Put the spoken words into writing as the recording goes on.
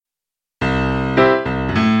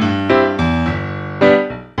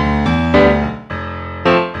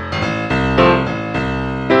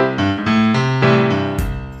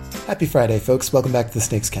Happy Friday, folks. Welcome back to the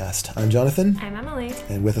Snakes Cast. I'm Jonathan. I'm Emily.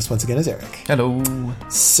 And with us once again is Eric. Hello.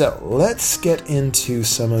 So, let's get into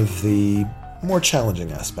some of the more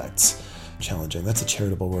challenging aspects. Challenging, that's a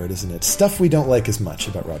charitable word, isn't it? Stuff we don't like as much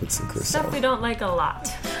about Robinson Crusoe. Stuff we don't like a lot.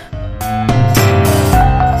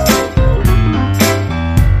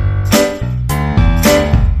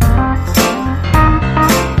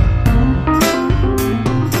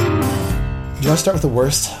 Do you want to start with the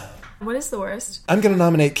worst? What is the worst? I'm going to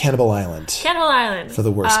nominate Cannibal Island. Cannibal Island. For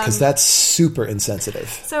the worst, because that's super insensitive.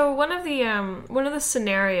 So one of the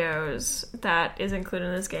scenarios that is included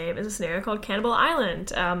in this game is a scenario called Cannibal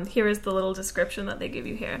Island. Here is the little description that they give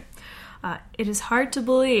you here. It is hard to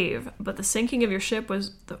believe, but the sinking of your ship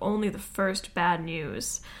was only the first bad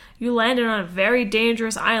news. You landed on a very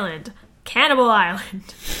dangerous island, Cannibal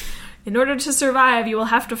Island. In order to survive, you will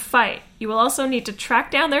have to fight. You will also need to track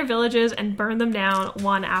down their villages and burn them down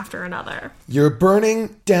one after another. You're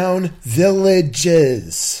burning down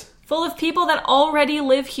villages. Full of people that already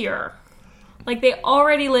live here. Like, they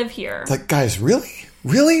already live here. Like, guys, really?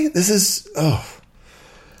 Really? This is... Oh.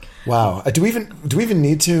 Wow. Do we even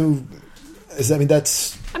need to... I mean, I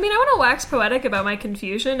want to wax poetic about my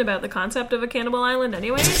confusion about the concept of a cannibal island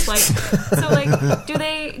anyways. Do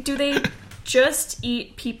they just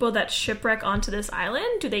eat people that shipwreck onto this island?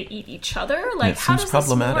 Do they eat each other? Like, how does this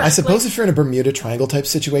work? I suppose if you're in a Bermuda Triangle type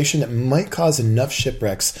situation, it might cause enough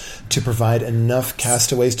shipwrecks to provide enough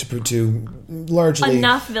castaways to largely...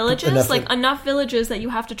 Enough villages? Enough villages that you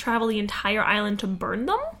have to travel the entire island to burn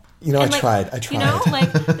them? You know, I tried. You know,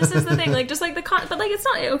 this is the thing, it's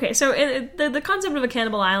not, okay, so the concept of a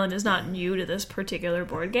cannibal island is not new to this particular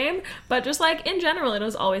board game, but just, in general, it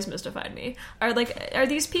has always mystified me. Are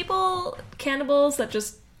these people cannibals that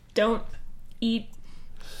just don't eat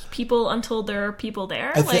people until there are people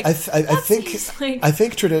there? I think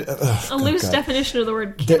a loose definition of the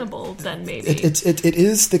word cannibal, then maybe. It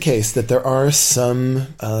is the case that there are some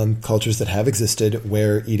cultures that have existed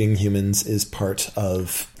where eating humans is part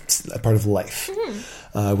of life.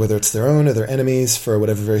 Mm-hmm. Whether it's their own or their enemies for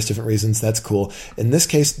whatever various different reasons, that's cool. In this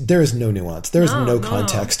case, there is no nuance. There is no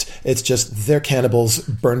context. It's just they're cannibals,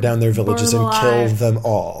 burn down their villages and kill them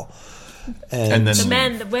all. And then the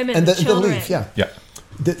men, the women, and the children. Leave, yeah.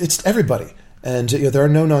 It's everybody. And there are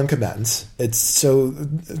no non-combatants. It's so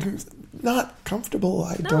not comfortable.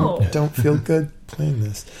 I don't feel good playing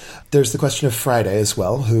this. There's the question of Friday as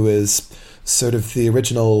well, who is sort of the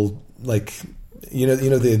original,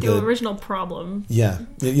 the original problem. Yeah,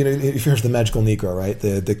 if you're the magical Negro, right?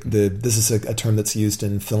 This is a term that's used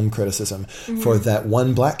in film criticism for that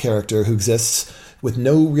one black character who exists with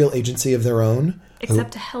no real agency of their own,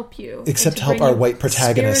 except to help you, except to help our white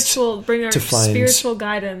protagonist bring our spiritual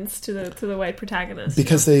guidance to the white protagonist,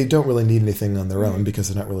 because they don't really need anything on their own because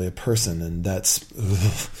they're not really a person, and that's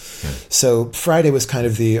so. Friday was kind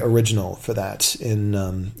of the original for that in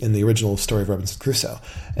the original story of Robinson Crusoe,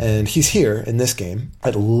 and he's here in this game.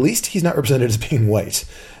 At least he's not represented as being white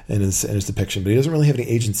in his depiction, but he doesn't really have any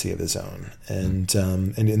agency of his own, and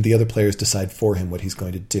the other players decide for him what he's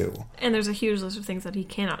going to do. And there's a huge list of things that he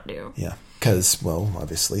cannot do. Yeah, because, well,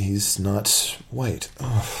 obviously he's not white.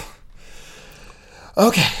 Oh.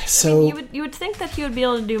 Okay, so... You would think that he would be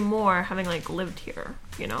able to do more having, lived here,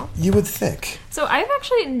 you know? You would think. So I've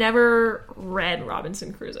actually never read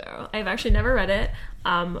Robinson Crusoe. I've actually never read it.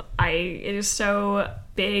 It is so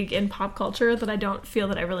big in pop culture that I don't feel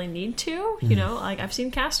that I really need to, you know? I've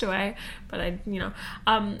seen Castaway, but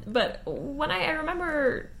but when I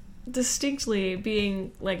remember distinctly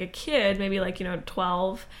being, a kid, maybe,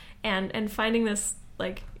 12, and finding this,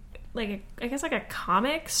 I guess a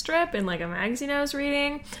comic strip in a magazine I was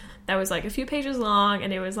reading that was a few pages long,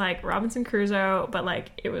 and it was Robinson Crusoe, but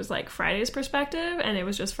it was Friday's perspective, and it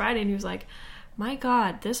was just Friday, and he was my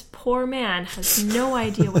God, this poor man has no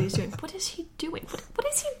idea what he's doing. What is he doing? What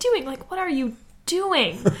is he doing? What are you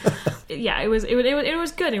doing? Yeah, it was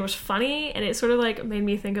good. It was funny, and it sort of made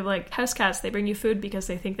me think of house cats. They bring you food because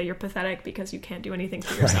they think that you're pathetic because you can't do anything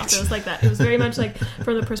for yourself. Right. It was like that. It was very much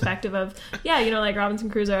from the perspective of Robinson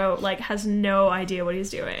Crusoe has no idea what he's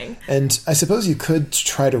doing. And I suppose you could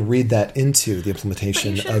try to read that into the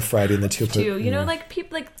implementation of Friday and the two.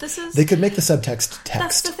 People this is. They could make the subtext text.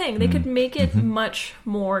 That's the thing. They could make it much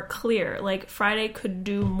more clear. Friday could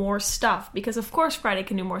do more stuff because of course Friday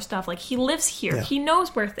can do more stuff. He lives here. Yeah. He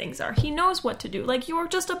knows where things are. He knows what to do. You're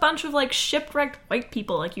just a bunch of shipwrecked white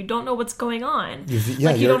people. You don't know what's going on.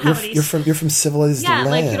 You're from civilized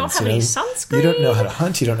lands. You don't have any sunscreen. You don't know how to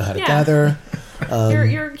hunt. You don't know how to gather.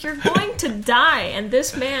 You're going to die, and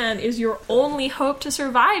this man is your only hope to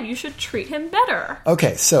survive. You should treat him better.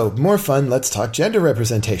 Okay, so more fun. Let's talk gender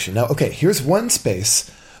representation. Now, okay, here's one space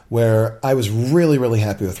where I was really, really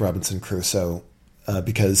happy with Robinson Crusoe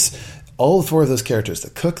because all 4 of those characters, the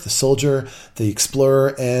cook, the soldier, the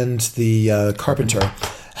explorer, and the carpenter,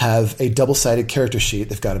 have a double-sided character sheet.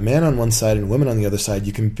 They've got a man on one side and a woman on the other side.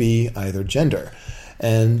 You can be either gender.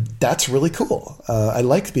 And that's really cool. I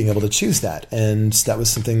liked being able to choose that. And that was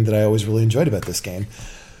something that I always really enjoyed about this game.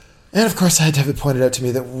 And of course, I had to have it pointed out to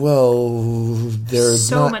me that, well,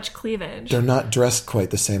 much cleavage. They're not dressed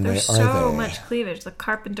quite the same way, are they? So much cleavage. The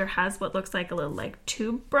carpenter has what looks like a little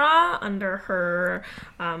tube bra under her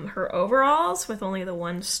overalls with only the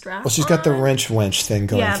one strap. Well, she's got the wrench wench thing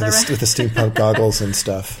going with the steampunk goggles and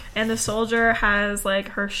stuff. And the soldier has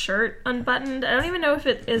her shirt unbuttoned. I don't even know if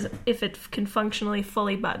it can functionally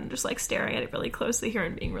fully button. Just staring at it really closely here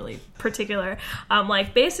and being really particular.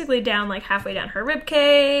 Basically down halfway down her rib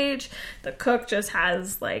cage. The cook just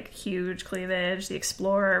has huge cleavage. The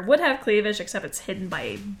explorer would have cleavage, except it's hidden by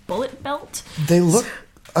a bullet belt. They look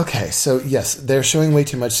okay. So yes, they're showing way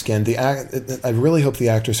too much skin. I really hope the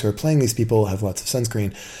actors who are playing these people have lots of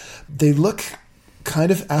sunscreen. They look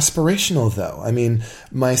kind of aspirational, though. I mean,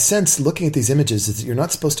 my sense looking at these images is that you're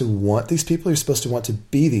not supposed to want these people. You're supposed to want to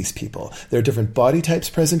be these people. There are different body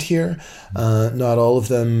types present here. Not all of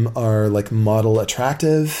them are model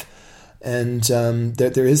attractive. And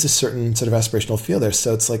there is a certain sort of aspirational feel there.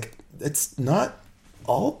 So it's not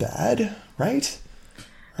all bad, right?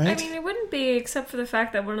 I mean, it wouldn't be, except for the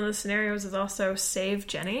fact that one of the scenarios is also save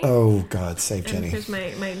Jenny. Oh, God, save Jenny. Here's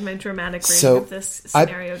my dramatic reading of this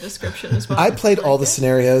scenario description as well. I played all the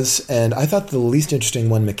scenarios, and I thought the least interesting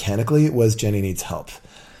one mechanically was Jenny needs help.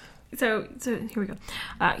 So here we go.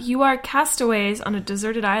 You are castaways on a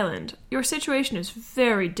deserted island. Your situation is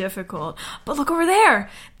very difficult. But look over there.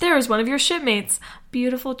 There is one of your shipmates,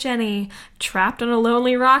 beautiful Jenny, trapped on a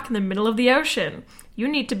lonely rock in the middle of the ocean. You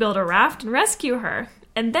need to build a raft and rescue her.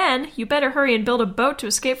 And then you better hurry and build a boat to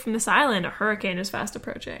escape from this island. A hurricane is fast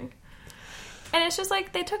approaching. And it's just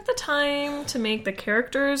they took the time to make the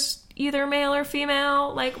characters either male or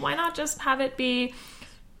female. Why not just have it be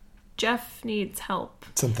Jeff needs help?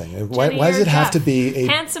 Something. Why does it have to be a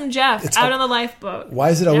handsome Jeff out on the lifeboat? Why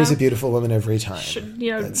is it always a beautiful woman every time?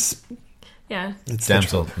 It's the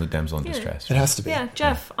damsel in distress. It has to be. Yeah,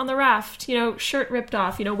 Jeff on the raft, shirt ripped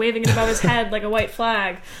off, waving it above his head like a white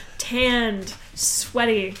flag, tanned,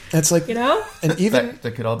 sweaty. It's and even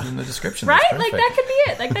that could all be in the description, right?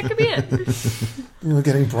 That could be it.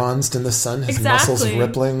 Getting bronzed in the sun, his muscles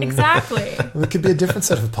rippling. Exactly. It could be a different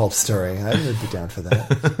sort of a pulp story. I would be down for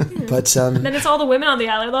that. Yeah. But then it's all the women on the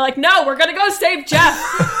island. They're like, "No, we're gonna go save Jeff."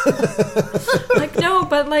 No,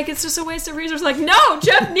 but it's just a waste of resources. No,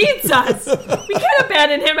 Jeff needs us. We can't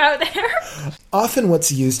abandon him out there. Often,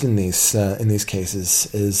 what's used in these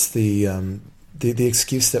cases is the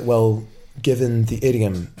excuse that, well, given the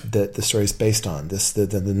idiom that the story is based on,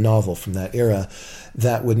 the novel from that era,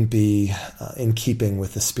 that wouldn't be in keeping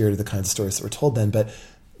with the spirit of the kinds of stories that were told then. But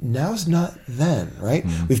now's not then, right?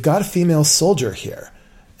 Mm-hmm. We've got a female soldier here,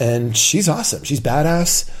 and she's awesome. She's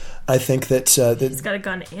badass. I think that he's got a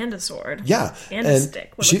gun and a sword. Yeah, and a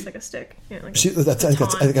stick. What looks like a stick. Yeah, I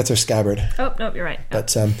think that's her scabbard. Oh no, you're right. Yeah.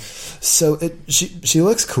 But she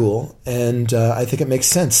looks cool, and I think it makes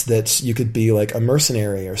sense that you could be a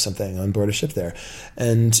mercenary or something on board a ship there.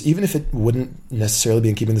 And even if it wouldn't necessarily be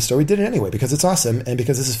in keeping the story, we did it anyway because it's awesome and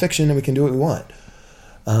because this is fiction and we can do what we want.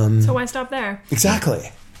 So why stop there?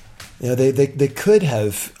 Exactly. They could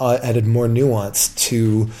have added more nuance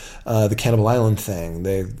to the Cannibal Island thing.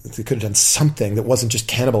 They could have done something that wasn't just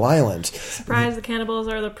Cannibal Island. Surprise! The cannibals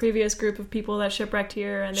are the previous group of people that shipwrecked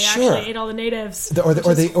here, and they actually ate all the natives. Or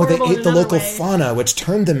they ate the local fauna, which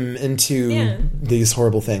turned them into these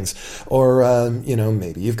horrible things. Or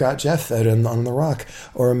maybe you've got Jeff out on the rock,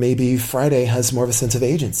 or maybe Friday has more of a sense of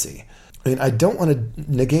agency. I mean, I don't want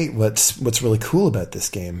to negate what's really cool about this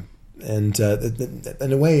game. And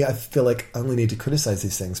in a way, I feel like I only need to criticize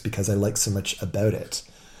these things because I like so much about it.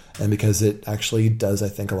 And because it actually does, I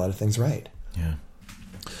think, a lot of things right. Yeah.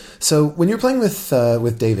 So when you were playing with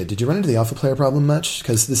David, did you run into the alpha player problem much?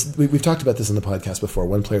 Because we've talked about this on the podcast before.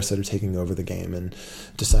 One player started taking over the game and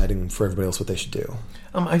deciding for everybody else what they should do.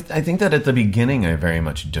 I think that at the beginning, I very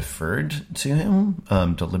much deferred to him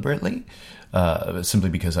deliberately. Simply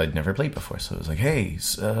because I'd never played before. So it was like, hey,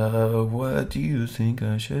 what do you think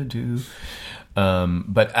I should do?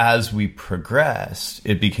 But as we progressed,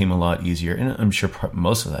 it became a lot easier. And I'm sure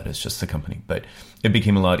most of that is just the company. But it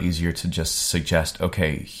became a lot easier to just suggest,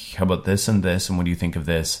 okay, how about this? And what do you think of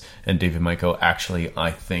this? And David might go, actually,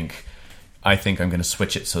 I think I'm going to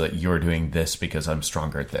switch it so that you're doing this because I'm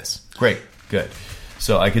stronger at this. Great, good.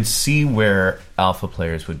 So I could see where alpha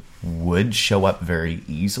players would would show up very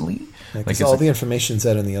easily. Because all the information's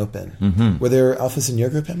out in the open. Mm-hmm. Were there alphas in your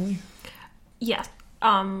group, Emily? Yeah.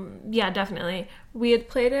 Yeah, definitely. We had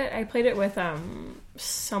played it. I played it with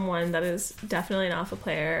someone that is definitely an alpha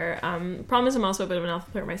player. Problem is I'm also a bit of an alpha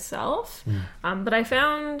player myself. But I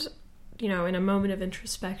found, in a moment of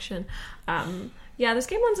introspection, this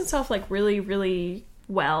game lends itself like really, really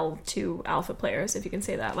well to alpha players, if you can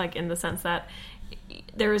say that, like in the sense that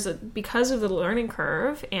because of the learning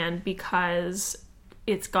curve and because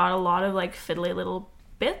it's got a lot of like fiddly little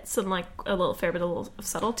bits and like a fair bit of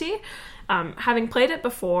subtlety. Having played it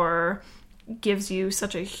before gives you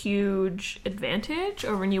such a huge advantage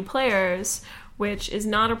over new players, which is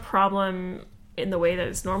not a problem in the way that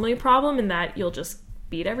it's normally a problem, in that you'll just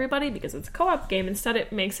beat everybody because it's a co-op game. Instead,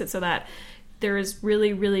 it makes it so that there is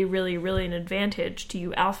really, really, really, really an advantage to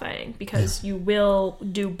you alphaing, because you will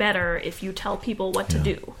do better if you tell people what to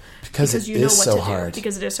do. Because you know what to do.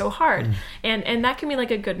 Because it is so hard. And that can be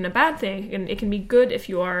like a good and a bad thing. And it can be good if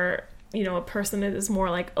you are, a person that is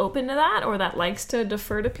more like open to that, or that likes to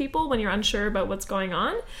defer to people when you're unsure about what's going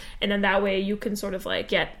on. And then that way you can sort of like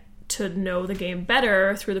get to know the game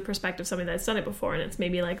better through the perspective of somebody that's done it before, and it's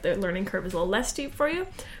maybe like the learning curve is a little less steep for you.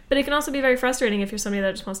 But it can also be very frustrating if you're somebody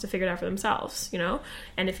that just wants to figure it out for themselves,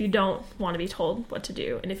 and if you don't want to be told what to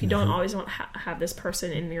do, and if you don't always want to have this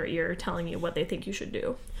person in your ear telling you what they think you should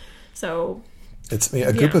do. So it's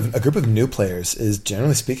a group of new players is,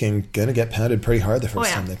 generally speaking, going to get pounded pretty hard the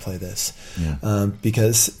first time they play this,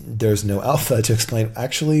 because there's no alpha to explain.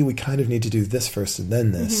 Actually, we kind of need to do this first and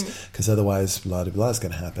then this, because otherwise, blah blah blah is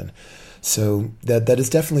going to happen. So that is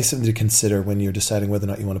definitely something to consider when you're deciding whether or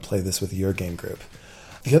not you want to play this with your game group.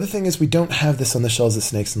 The other thing is, we don't have this on the shelves at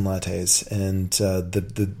Snakes and Lattes, and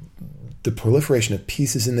the proliferation of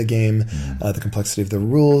pieces in the game, the complexity of the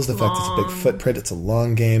rules, the fact it's a big footprint, it's a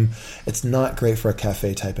long game. It's not great for a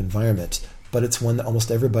cafe-type environment, but it's one that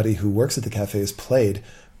almost everybody who works at the cafe has played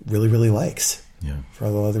really, really likes, for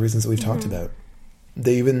all the other reasons that we've talked about.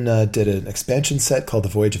 They even did an expansion set called The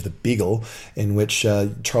Voyage of the Beagle, in which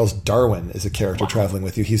Charles Darwin is a character traveling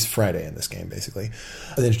with you. He's Friday in this game, basically.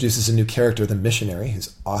 It introduces a new character, the Missionary,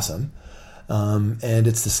 who's awesome. And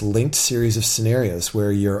it's this linked series of scenarios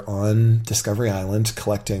where you're on Discovery Island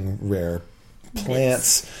collecting rare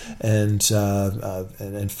plants and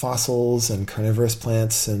fossils and carnivorous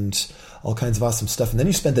plants and all kinds of awesome stuff. And then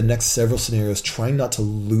you spend the next several scenarios trying not to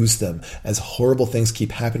lose them as horrible things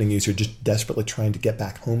keep happening to you. So you're just desperately trying to get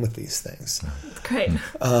back home with these things. That's great.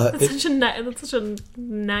 That's such a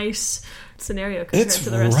nice scenario compared to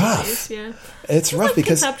the rest of these. Yeah. It's rough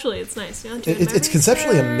because conceptually it's nice. It's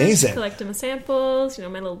conceptually amazing. Collecting my samples,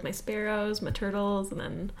 my sparrows, my turtles,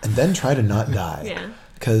 and then try to not die. Yeah.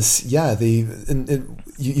 Because,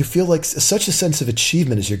 you feel like such a sense of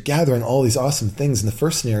achievement as you're gathering all these awesome things in the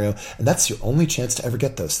first scenario, and that's your only chance to ever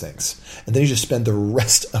get those things. And then you just spend the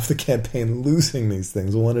rest of the campaign losing these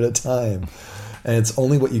things one at a time. And it's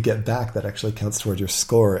only what you get back that actually counts toward your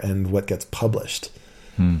score and what gets published.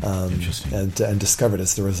 Interesting. And discovered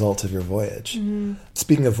as the result of your voyage.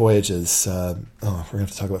 Speaking of voyages, we're going to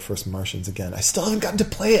have to talk about First Martians again. I still haven't gotten to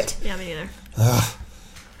play it. Yeah, me neither.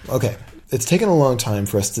 Okay. It's taken a long time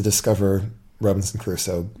for us to discover Robinson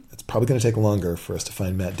Crusoe. It's probably going to take longer for us to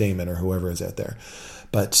find Matt Damon or whoever is out there.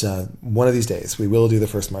 But one of these days, we will do the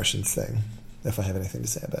First Martians thing, if I have anything to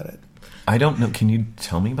say about it. I don't know. Can you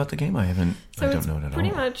tell me about the game? I don't know it at all.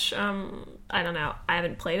 Pretty much, I don't know. I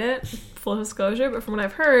haven't played it, full disclosure, but from what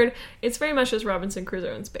I've heard, it's very much just Robinson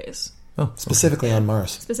Crusoe in space. Oh, specifically on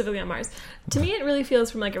Mars. Specifically on Mars. To me, it really feels,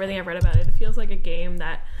 from like everything I've read about it, it feels like a game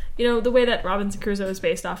that, the way that Robinson Crusoe is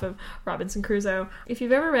based off of Robinson Crusoe. If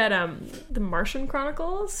you've ever read The Martian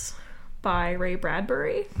Chronicles by Ray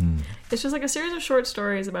Bradbury, it's just like a series of short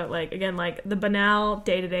stories about the banal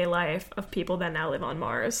day-to-day life of people that now live on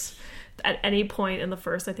Mars. At any point in the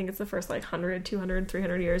first 100, 200,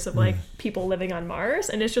 300 years of people living on Mars.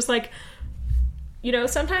 And it's just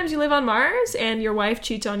sometimes you live on Mars and your wife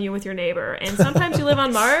cheats on you with your neighbor. And sometimes you live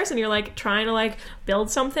on Mars and you're trying to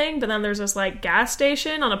build something, but then there's this gas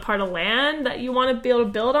station on a part of land that you want to be able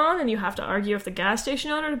to build on, and you have to argue with the gas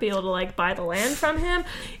station owner to be able to buy the land from him.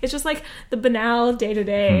 It's just the banal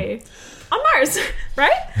day-to-day on Mars,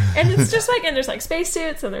 right? And it's just and there's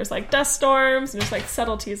spacesuits and there's dust storms and there's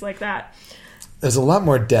subtleties like that. There's a lot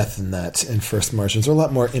more death than that in First Martians, or a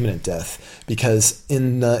lot more imminent death, because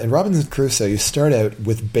in Robinson Crusoe, you start out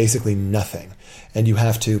with basically nothing, and you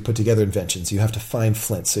have to put together inventions. You have to find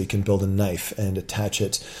flint so you can build a knife and attach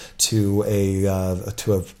it to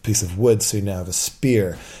a piece of wood, so you now have a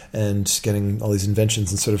spear, and getting all these inventions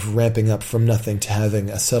and sort of ramping up from nothing to having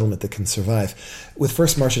a settlement that can survive. With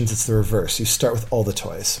First Martians, it's the reverse. You start with all the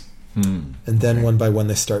toys. And then one by one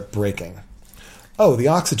they start breaking. Oh, the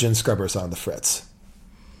oxygen scrubber's on the fritz.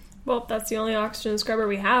 Well, that's the only oxygen scrubber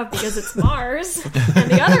we have because it's Mars,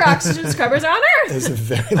 and the other oxygen scrubbers are on Earth. It's a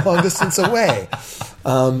very long distance away.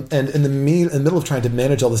 And in the middle of trying to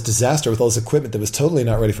manage all this disaster with all this equipment that was totally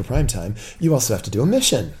not ready for prime time, you also have to do a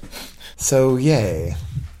mission. So, yay.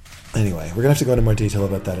 Anyway, we're going to have to go into more detail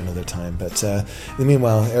about that another time. But in the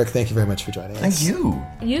meanwhile, Eric, thank you very much for joining us. Thank you.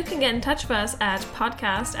 You can get in touch with us at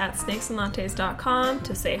podcast@snakesandlattes.com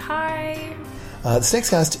to say hi. The Snakes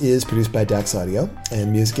Cast is produced by Dax Audio,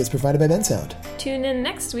 and music is provided by Ben Sound. Tune in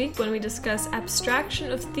next week when we discuss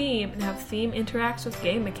abstraction of theme and how theme interacts with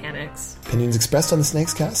game mechanics. Opinions expressed on the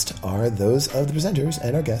Snakes Cast are those of the presenters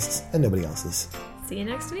and our guests, and nobody else's. See you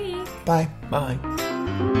next week. Bye. Bye.